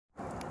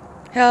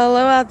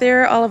Hello out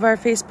there, all of our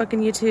Facebook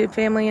and YouTube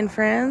family and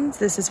friends.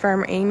 This is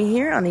Farmer Amy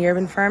here on the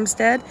Urban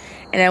Farmstead,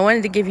 and I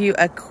wanted to give you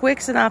a quick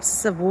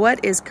synopsis of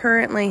what is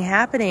currently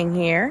happening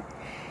here.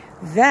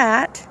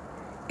 That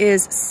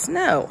is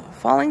snow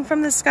falling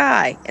from the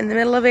sky in the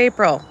middle of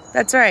April.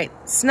 That's right,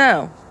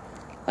 snow.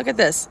 Look at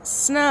this,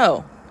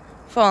 snow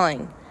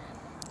falling.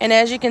 And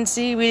as you can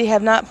see, we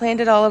have not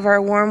planted all of our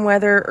warm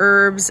weather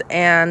herbs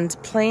and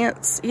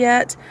plants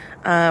yet.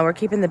 We're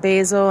keeping the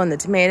basil and the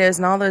tomatoes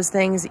and all those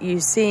things that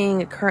you're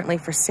seeing currently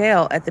for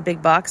sale at the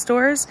big box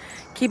stores,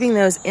 keeping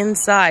those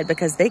inside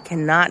because they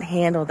cannot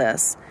handle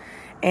this.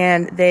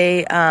 And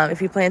they,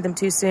 if you plant them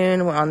too soon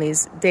on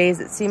these days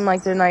that seem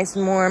like they're nice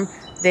and warm,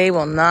 they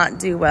will not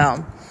do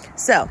well.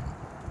 So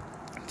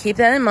keep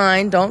that in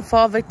mind. Don't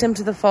fall victim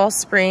to the false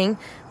spring.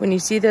 When you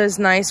see those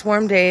nice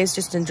warm days,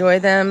 just enjoy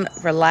them,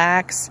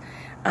 relax.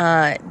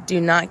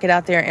 Do not get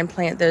out there and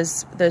plant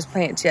those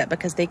plants yet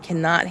because they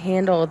cannot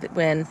handle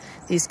when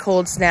these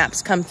cold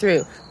snaps come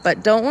through.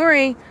 But don't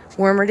worry,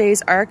 warmer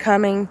days are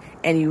coming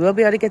and you will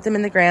be able to get them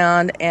in the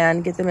ground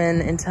and get them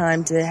in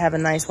time to have a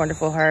nice,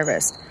 wonderful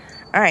harvest.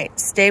 All right,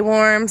 stay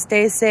warm,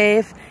 stay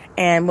safe,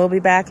 and we'll be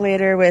back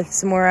later with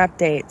some more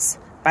updates.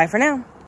 Bye for now.